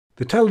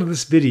The title of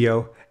this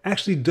video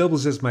actually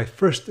doubles as my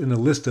first in a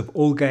list of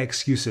old guy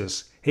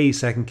excuses. Hey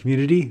cycling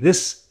community,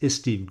 this is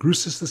Steve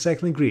Grusis, the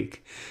Cycling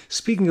Greek.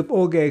 Speaking of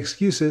old guy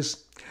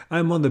excuses,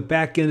 I'm on the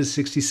back end of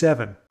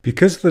 67.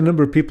 Because of the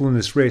number of people in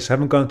this race, I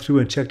haven't gone through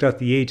and checked out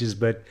the ages,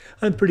 but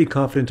I'm pretty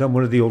confident I'm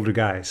one of the older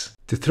guys.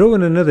 To throw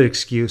in another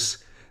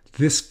excuse,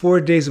 this 4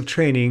 days of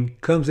training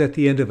comes at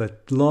the end of a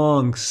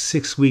long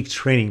 6-week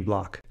training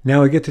block.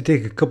 Now I get to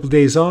take a couple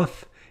days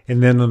off,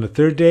 and then on the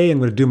third day I'm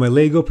going to do my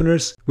leg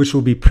openers, which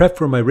will be prep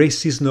for my race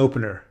season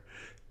opener.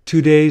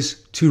 2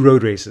 days, 2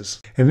 road races.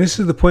 And this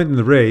is the point in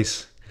the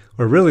race,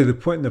 or really the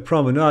point in the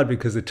promenade,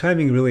 because the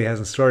timing really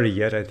hasn't started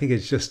yet. I think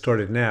it's just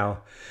started now,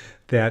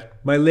 that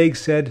my legs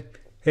said,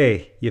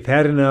 hey, you've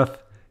had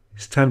enough,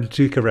 it's time to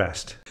take a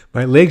rest.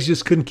 My legs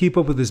just couldn't keep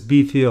up with this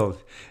B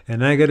field,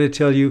 and I gotta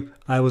tell you,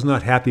 I was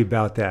not happy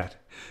about that.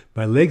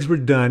 My legs were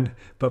done,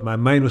 but my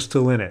mind was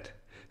still in it.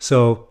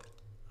 So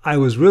I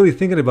was really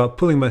thinking about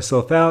pulling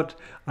myself out.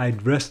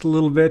 I'd rest a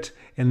little bit,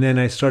 and then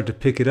I'd start to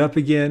pick it up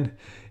again,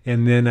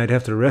 and then I'd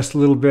have to rest a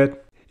little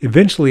bit.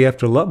 Eventually,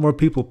 after a lot more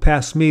people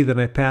passed me than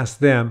I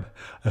passed them,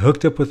 I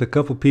hooked up with a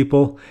couple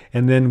people,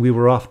 and then we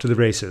were off to the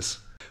races.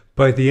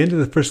 By the end of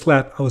the first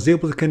lap, I was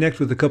able to connect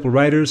with a couple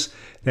riders.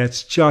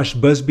 That's Josh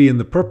Busby in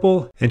the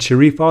purple and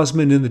Sharif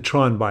Osman in the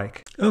Tron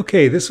bike.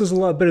 Okay, this was a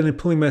lot better than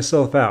pulling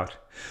myself out.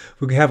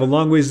 We have a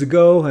long ways to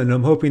go, and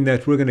I'm hoping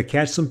that we're going to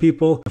catch some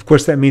people. Of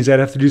course, that means I'd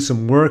have to do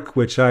some work,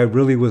 which I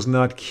really was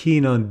not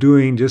keen on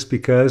doing just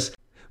because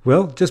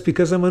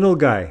I'm an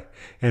old guy,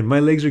 and my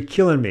legs are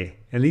killing me.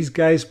 And these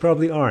guys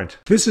probably aren't.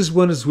 This is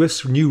one of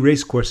Zwift's new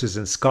race courses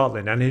in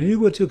Scotland, and I knew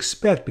what to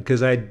expect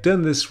because I had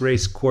done this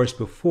race course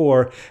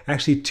before,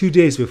 actually 2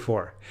 days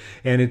before,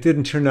 and it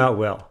didn't turn out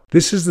well.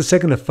 This is the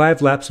second of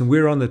 5 laps, and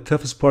we're on the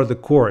toughest part of the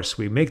course.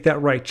 We make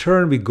that right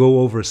turn, we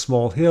go over a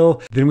small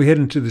hill, then we head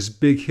into this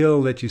big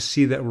hill that you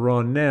see that we're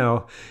on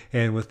now,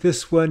 and with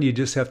this one you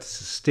just have to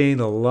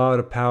sustain a lot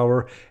of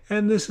power,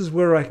 and this is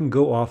where I can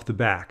go off the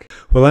back.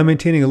 While I'm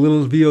maintaining a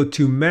little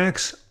VO2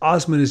 max,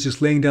 Osman is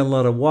just laying down a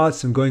lot of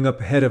watts and going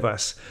up ahead of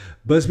us.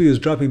 Busby is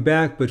dropping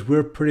back, but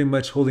we're pretty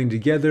much holding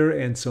together,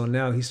 and so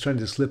now he's trying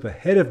to slip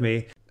ahead of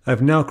me.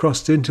 I've now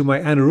crossed into my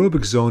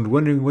anaerobic zone,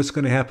 wondering what's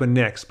going to happen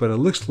next, but it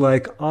looks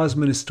like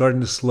Osman is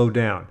starting to slow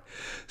down.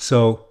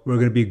 So we're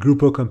going to be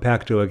Grupo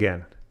Compacto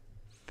again,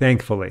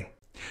 thankfully.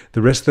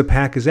 The rest of the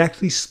pack is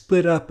actually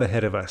split up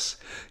ahead of us.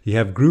 You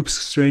have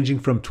groups ranging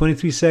from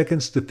 23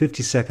 seconds to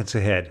 50 seconds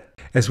ahead.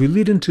 As we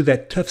lead into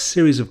that tough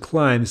series of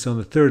climbs on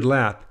the third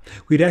lap,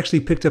 we'd actually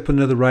picked up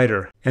another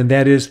rider, and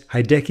that is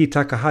Hideki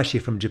Takahashi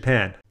from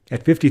Japan.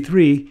 At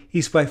 53,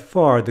 he's by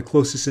far the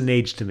closest in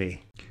age to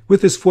me.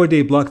 With this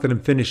 4-day block that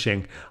I'm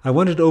finishing, I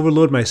wanted to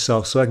overload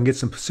myself so I can get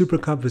some super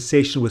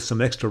compensation with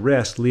some extra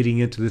rest leading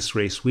into this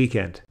race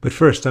weekend. But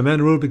first, I'm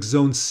anaerobic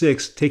zone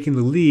 6, taking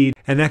the lead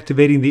and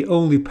activating the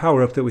only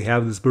power-up that we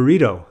have, this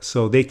burrito,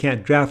 so they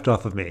can't draft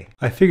off of me.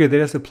 I figured they'd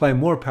have to apply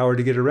more power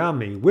to get around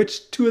me,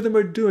 which 2 of them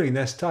are doing,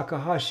 that's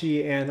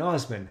Takahashi and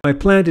Osman. My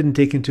plan didn't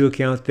take into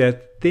account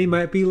that they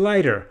might be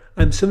lighter.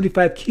 I'm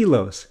 75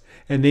 kilos,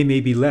 and they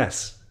may be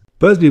less.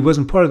 Busby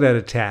wasn't part of that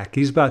attack.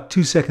 He's about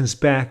 2 seconds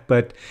back,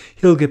 but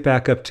he'll get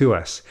back up to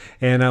us.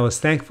 And I was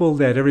thankful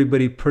that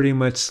everybody pretty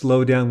much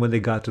slowed down when they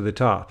got to the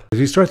top. As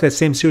we start that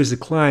same series of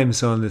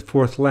climbs on the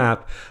 4th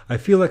lap, I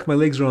feel like my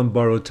legs are on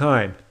borrowed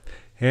time.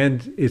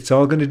 And it's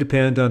all going to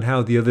depend on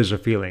how the others are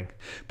feeling.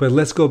 But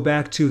let's go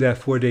back to that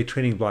 4-day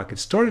training block. It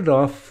started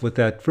off with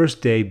that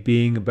first day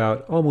being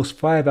about almost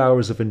 5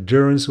 hours of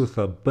endurance with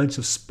a bunch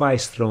of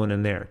spice thrown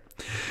in there.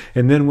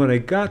 And then when I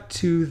got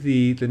to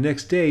the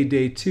next day,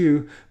 day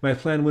 2, my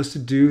plan was to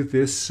do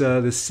this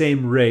the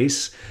same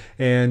race,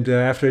 and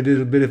after I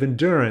did a bit of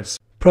endurance.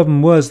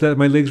 Problem was that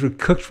my legs were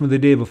cooked from the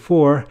day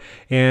before,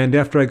 and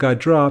after I got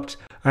dropped,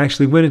 I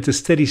actually went into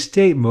steady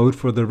state mode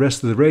for the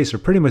rest of the race, or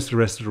pretty much the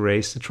rest of the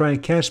race, to try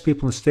and catch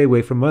people and stay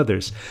away from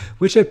others,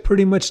 which I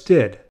pretty much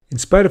did. In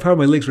spite of how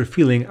my legs were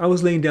feeling, I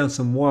was laying down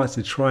some watts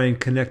to try and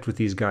connect with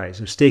these guys,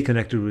 or stay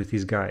connected with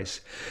these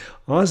guys.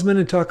 Osman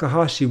and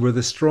Takahashi were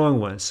the strong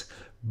ones.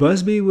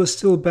 Busby was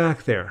still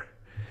back there.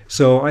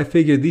 So I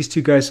figured these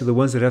 2 guys are the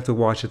ones that have to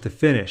watch at the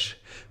finish.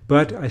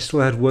 But I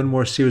still had one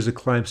more series of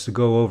climbs to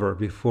go over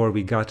before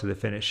we got to the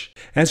finish.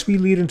 As we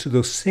lead into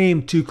those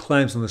same 2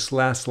 climbs on this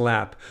last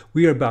lap,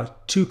 we are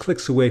about 2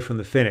 clicks away from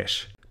the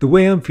finish. The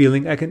way I'm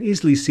feeling, I can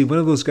easily see one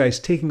of those guys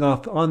taking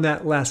off on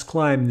that last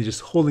climb and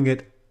just holding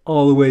it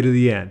all the way to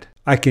the end.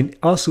 I can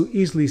also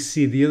easily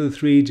see the other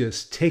 3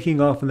 just taking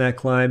off on that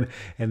climb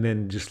and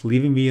then just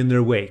leaving me in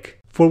their wake.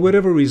 For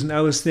whatever reason,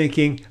 I was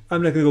thinking,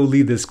 I'm not going to go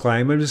lead this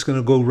climb, I'm just going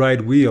to go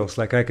ride wheels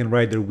like I can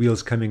ride their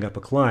wheels coming up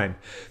a climb.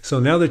 So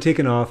now they're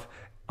taking off.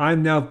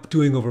 I'm now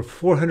doing over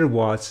 400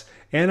 watts,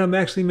 and I'm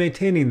actually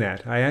maintaining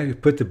that. I had to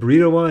put the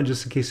burrito on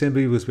just in case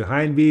anybody was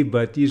behind me,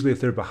 but usually if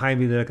they're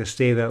behind me, they're not going to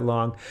stay that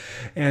long.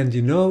 And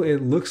you know,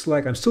 it looks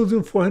like I'm still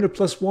doing 400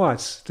 plus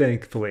watts,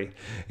 thankfully,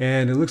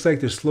 and it looks like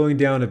they're slowing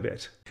down a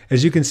bit.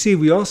 As you can see,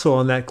 we also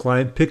on that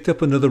climb picked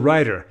up another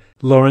rider,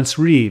 Lawrence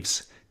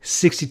Reeves,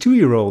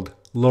 62-year-old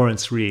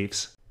Lawrence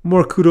Reeves.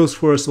 More kudos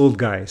for us old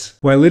guys.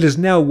 While it is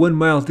now 1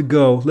 mile to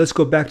go, let's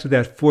go back to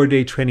that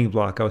 4-day training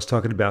block I was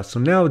talking about. So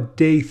now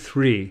day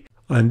 3.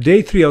 On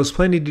day 3, I was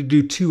planning to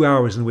do 2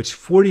 hours in which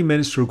 40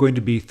 minutes were going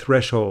to be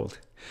threshold.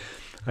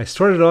 I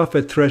started off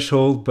at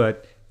threshold,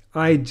 but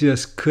I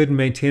just couldn't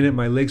maintain it.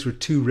 My legs were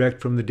too wrecked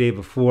from the day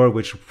before,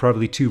 which were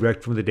probably too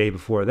wrecked from the day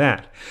before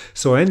that.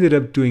 So I ended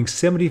up doing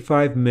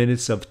 75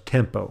 minutes of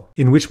tempo,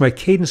 in which my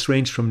cadence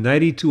ranged from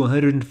 90 to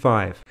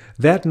 105.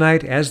 That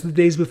night, as the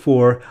days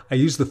before, I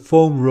used the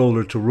foam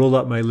roller to roll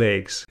out my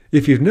legs.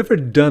 If you've never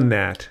done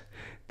that,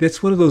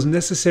 that's one of those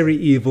necessary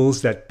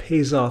evils that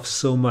pays off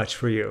so much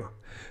for you.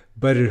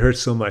 But it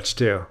hurts so much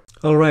too.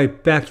 All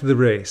right, back to the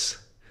race.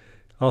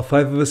 All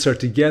 5 of us are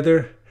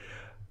together.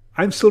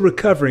 I'm still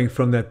recovering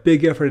from that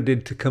big effort I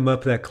did to come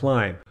up that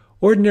climb.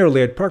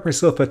 Ordinarily, I'd park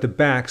myself at the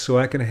back so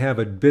I can have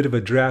a bit of a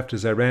draft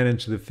as I ran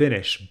into the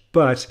finish,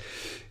 but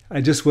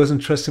I just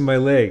wasn't trusting my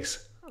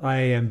legs. I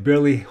am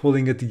barely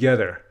holding it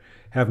together.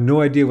 Have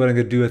no idea what I'm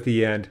going to do at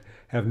the end.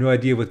 Have no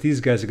idea what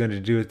these guys are going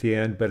to do at the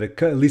end, but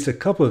at least a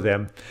couple of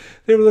them,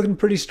 they were looking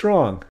pretty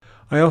strong.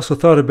 I also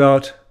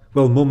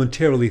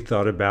momentarily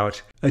thought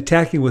about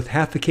attacking with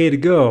half a K to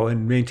go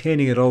and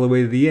maintaining it all the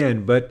way to the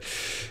end, but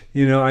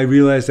I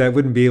realized I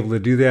wouldn't be able to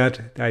do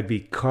that. I'd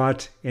be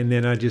caught and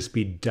then I'd just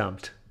be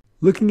dumped.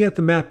 Looking at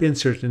the map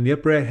insert in the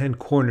upper right hand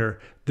corner,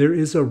 there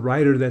is a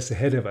rider that's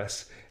ahead of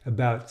us,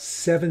 about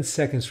 7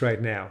 seconds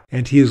right now,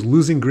 and he is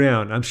losing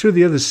ground. I'm sure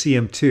the others see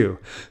him too.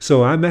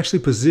 So I'm actually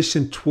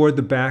positioned toward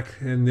the back,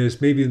 and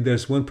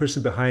there's one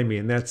person behind me,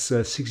 and that's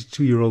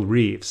 62-year-old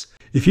Reeves.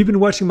 If you've been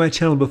watching my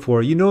channel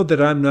before, you know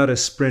that I'm not a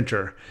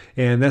sprinter,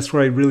 and that's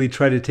where I really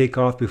try to take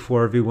off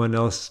before everyone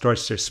else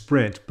starts their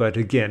sprint. But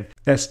again,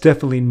 that's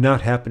definitely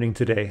not happening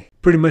today.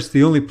 Pretty much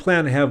the only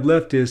plan I have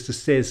left is to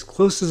stay as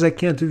close as I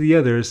can to the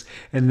others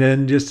and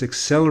then just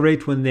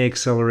accelerate when they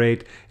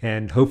accelerate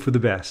and hope for the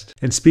best.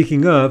 And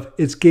speaking of,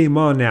 it's game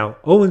on now.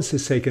 Owens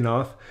has taken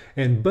off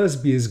and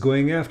Busby is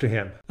going after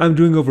him. I'm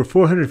doing over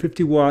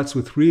 450 watts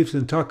with Reeves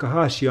and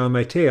Takahashi on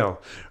my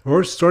tail,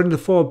 or starting to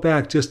fall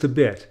back just a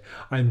bit.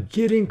 I'm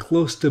getting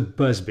close to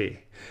Busby,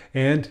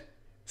 and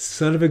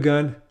son of a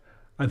gun,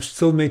 I'm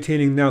still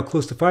maintaining now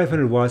close to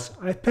 500 watts.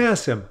 I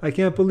pass him. I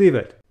can't believe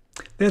it.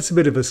 That's a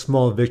bit of a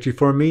small victory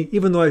for me,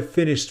 even though I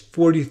finished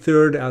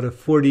 43rd out of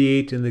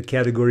 48 in the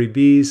category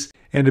Bs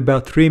and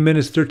about 3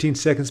 minutes 13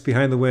 seconds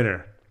behind the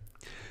winner.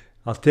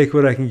 I'll take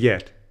what I can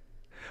get.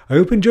 I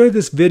hope you enjoyed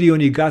this video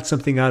and you got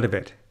something out of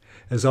it.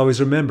 As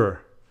always,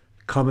 remember,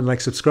 comment, like,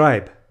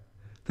 subscribe.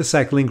 The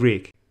Cycling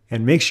Greek.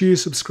 And make sure you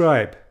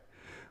subscribe.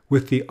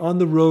 With the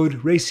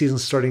on-the-road race season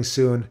starting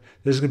soon,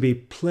 there's going to be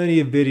plenty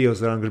of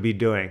videos that I'm going to be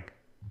doing.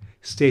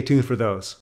 Stay tuned for those.